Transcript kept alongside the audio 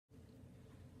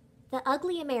The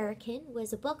Ugly American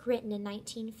was a book written in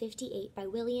 1958 by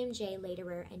William J.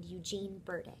 Lederer and Eugene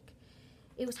Burdick.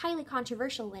 It was highly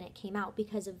controversial when it came out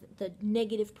because of the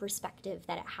negative perspective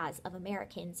that it has of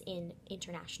Americans in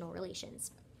international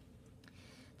relations.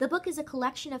 The book is a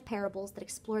collection of parables that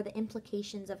explore the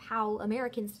implications of how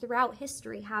Americans throughout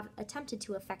history have attempted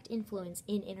to affect influence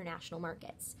in international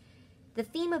markets. The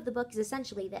theme of the book is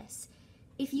essentially this: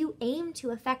 if you aim to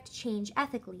affect change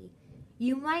ethically,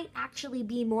 you might actually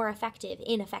be more effective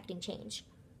in affecting change.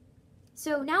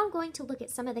 So now I'm going to look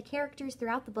at some of the characters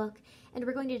throughout the book, and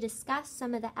we're going to discuss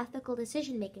some of the ethical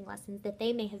decision-making lessons that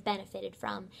they may have benefited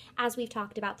from, as we've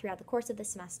talked about throughout the course of the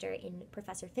semester in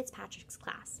Professor Fitzpatrick's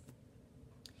class.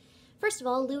 First of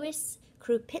all, Louis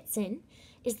Krupitsyn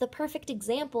is the perfect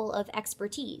example of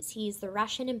expertise. He's the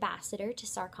Russian ambassador to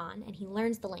Sarkhan, and he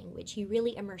learns the language. He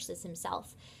really immerses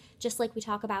himself. Just like we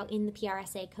talk about in the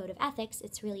PRSA Code of Ethics,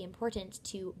 it's really important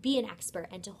to be an expert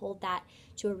and to hold that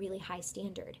to a really high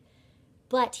standard.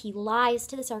 But he lies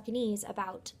to the Sarkhanese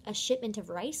about a shipment of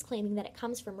rice, claiming that it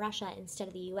comes from Russia instead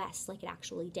of the U.S., like it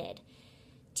actually did.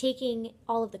 Taking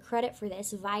all of the credit for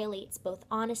this violates both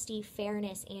honesty,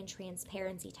 fairness, and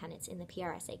transparency tenets in the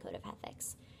PRSA Code of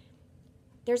Ethics.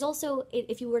 There's also,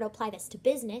 if you were to apply this to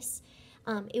business,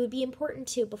 it would be important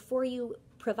to, before you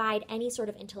provide any sort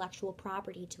of intellectual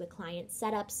property to a client,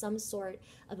 set up some sort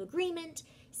of agreement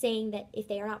saying that if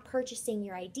they are not purchasing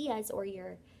your ideas or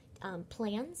your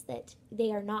plans, that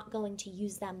they are not going to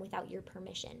use them without your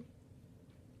permission.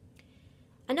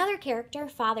 Another character,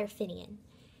 Father Finian.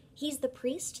 He's the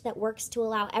priest that works to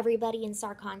allow everybody in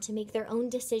Sarkhan to make their own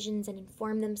decisions and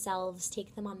inform themselves,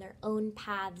 take them on their own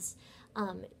paths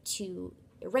to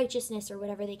righteousness or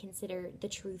whatever they consider the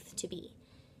truth to be.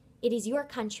 It is your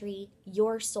country,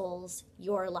 your souls,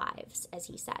 your lives, as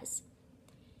he says.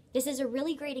 This is a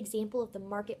really great example of the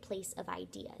marketplace of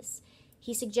ideas.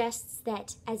 He suggests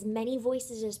that as many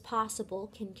voices as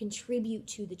possible can contribute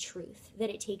to the truth,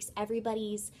 that it takes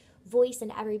everybody's voice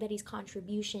and everybody's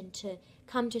contribution to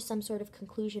come to some sort of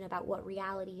conclusion about what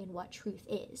reality and what truth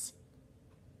is.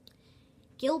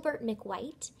 Gilbert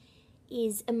McWhite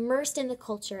is immersed in the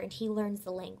culture and he learns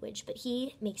the language, but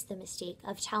he makes the mistake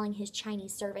of telling his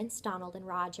Chinese servants, Donald and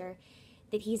Roger,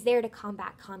 that he's there to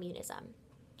combat communism.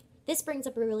 This brings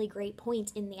up a really great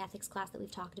point in the ethics class that we've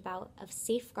talked about of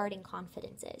safeguarding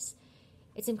confidences.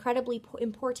 It's incredibly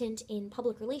important in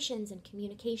public relations and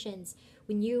communications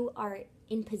when you are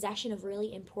in possession of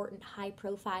really important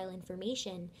high-profile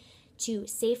information to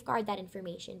safeguard that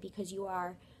information because you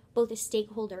are both a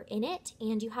stakeholder in it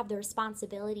and you have the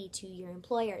responsibility to your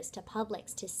employers, to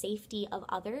publics, to safety of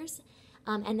others,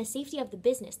 and the safety of the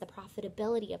business, the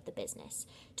profitability of the business,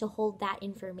 to hold that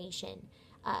information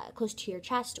close to your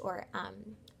chest or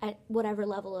at whatever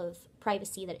level of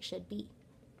privacy that it should be.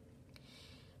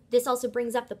 This also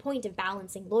brings up the point of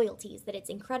balancing loyalties, that it's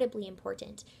incredibly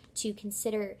important to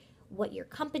consider what your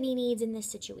company needs in this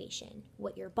situation,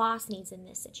 what your boss needs in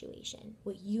this situation,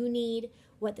 what you need,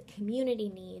 what the community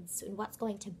needs, and what's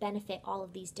going to benefit all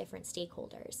of these different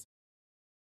stakeholders.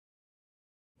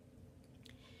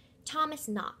 Thomas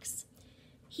Knox.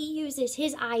 He uses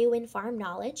his Iowan farm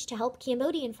knowledge to help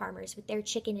Cambodian farmers with their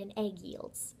chicken and egg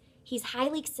yields. He's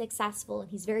highly successful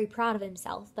and he's very proud of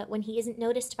himself, but when he isn't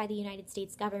noticed by the United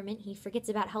States government, he forgets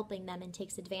about helping them and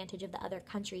takes advantage of the other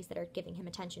countries that are giving him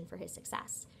attention for his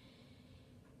success.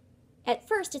 At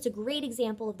first, it's a great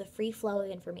example of the free flow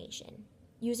of information.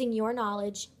 Using your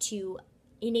knowledge to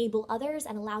enable others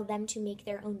and allow them to make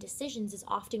their own decisions is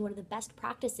often one of the best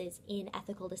practices in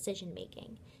ethical decision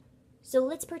making. So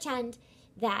let's pretend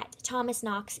that Thomas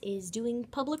Knox is doing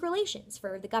public relations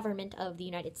for the government of the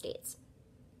United States.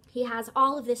 He has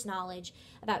all of this knowledge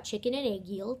about chicken and egg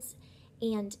yields,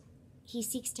 and he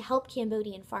seeks to help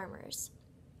Cambodian farmers.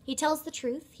 He tells the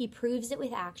truth, he proves it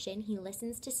with action, he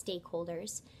listens to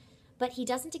stakeholders, but he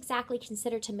doesn't exactly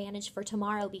consider to manage for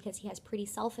tomorrow because he has pretty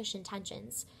selfish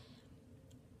intentions.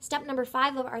 Step number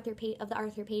 5 of the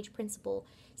Arthur Page principle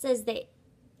says that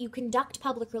you conduct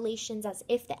public relations as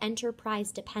if the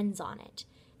enterprise depends on it.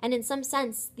 And in some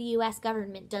sense, the U.S.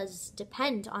 government does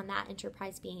depend on that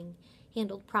enterprise being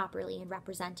handled properly and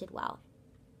represented well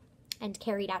and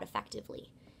carried out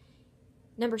effectively.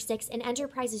 Number 6, an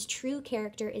enterprise's true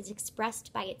character is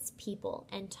expressed by its people,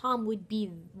 and Tom would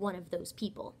be one of those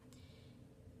people.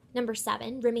 Number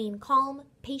 7, remain calm,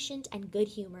 patient, and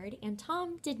good-humored, and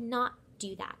Tom did not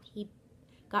do that. He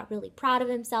got really proud of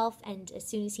himself, and as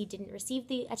soon as he didn't receive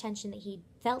the attention that he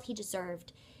felt he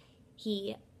deserved,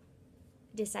 he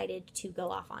decided to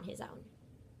go off on his own.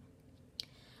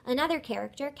 Another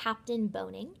character, Captain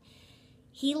Boning,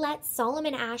 He lets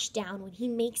Solomon Ash down when he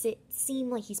makes it seem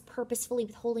like he's purposefully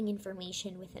withholding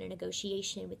information within a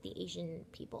negotiation with the Asian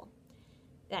people.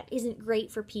 That isn't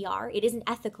great for PR, it isn't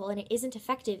ethical, and it isn't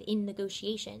effective in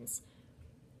negotiations.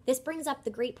 This brings up the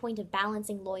great point of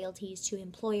balancing loyalties to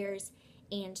employers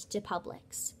and to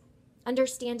publics.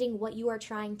 Understanding what you are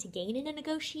trying to gain in a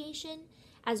negotiation,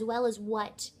 as well as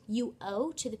what you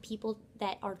owe to the people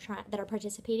that are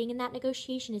participating in that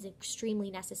negotiation, is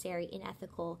extremely necessary in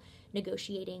ethical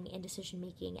negotiating and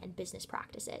decision-making and business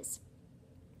practices.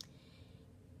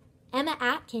 Emma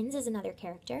Atkins is another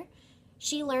character.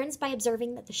 She learns by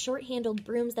observing that the short-handled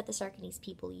brooms that the Sarkanese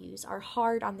people use are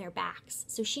hard on their backs,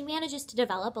 so she manages to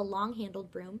develop a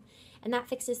long-handled broom, and that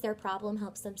fixes their problem,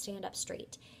 helps them stand up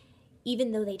straight,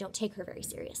 even though they don't take her very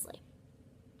seriously.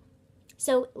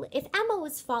 So if Emma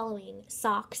was following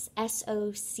SOCS,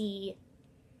 S-O-C-S,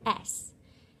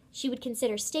 she would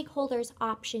consider stakeholders,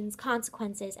 options,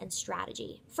 consequences, and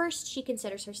strategy. First, she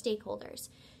considers her stakeholders.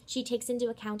 She takes into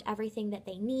account everything that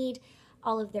they need,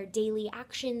 all of their daily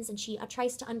actions, and she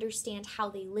tries to understand how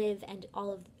they live and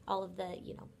all of the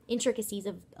intricacies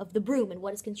of the broom and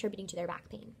what is contributing to their back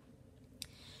pain.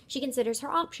 She considers her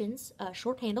options, a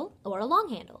short handle or a long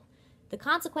handle. The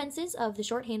consequences of the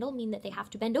short handle mean that they have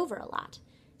to bend over a lot.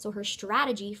 So her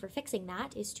strategy for fixing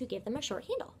that is to give them a short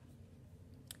handle.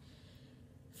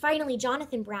 Finally,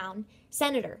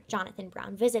 Senator Jonathan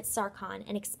Brown, visits Sarkhan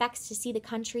and expects to see the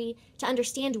country to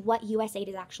understand what U.S. aid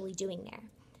is actually doing there.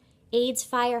 Aides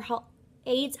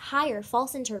hire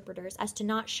false interpreters as to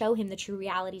not show him the true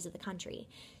realities of the country,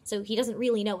 so he doesn't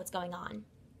really know what's going on.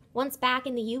 Once back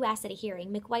in the U.S. at a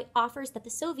hearing, McWhite offers that the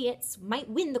Soviets might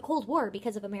win the Cold War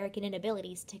because of American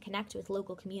inabilities to connect with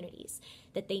local communities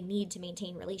that they need to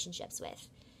maintain relationships with.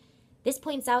 This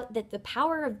points out that the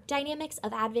power dynamics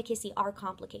of advocacy are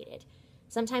complicated.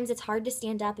 Sometimes it's hard to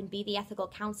stand up and be the ethical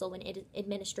counsel when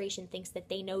administration thinks that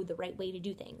they know the right way to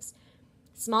do things.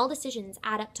 Small decisions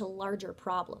add up to larger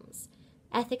problems.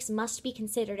 Ethics must be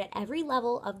considered at every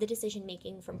level of the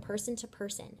decision-making from person to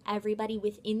person. Everybody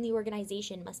within the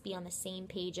organization must be on the same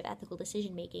page of ethical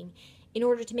decision-making in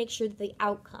order to make sure that the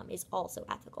outcome is also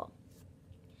ethical.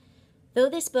 Though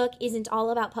this book isn't all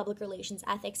about public relations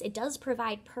ethics, it does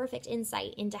provide perfect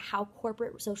insight into how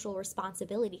corporate social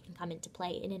responsibility can come into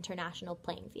play in international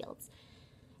playing fields.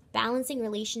 Balancing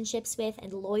relationships with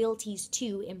and loyalties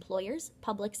to employers,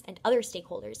 publics, and other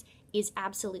stakeholders is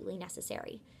absolutely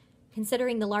necessary.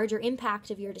 Considering the larger impact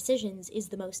of your decisions is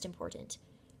the most important.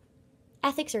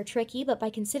 Ethics are tricky, but by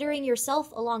considering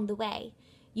yourself along the way,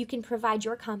 you can provide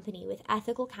your company with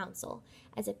ethical counsel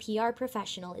as a PR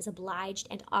professional is obliged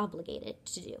and obligated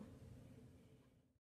to do.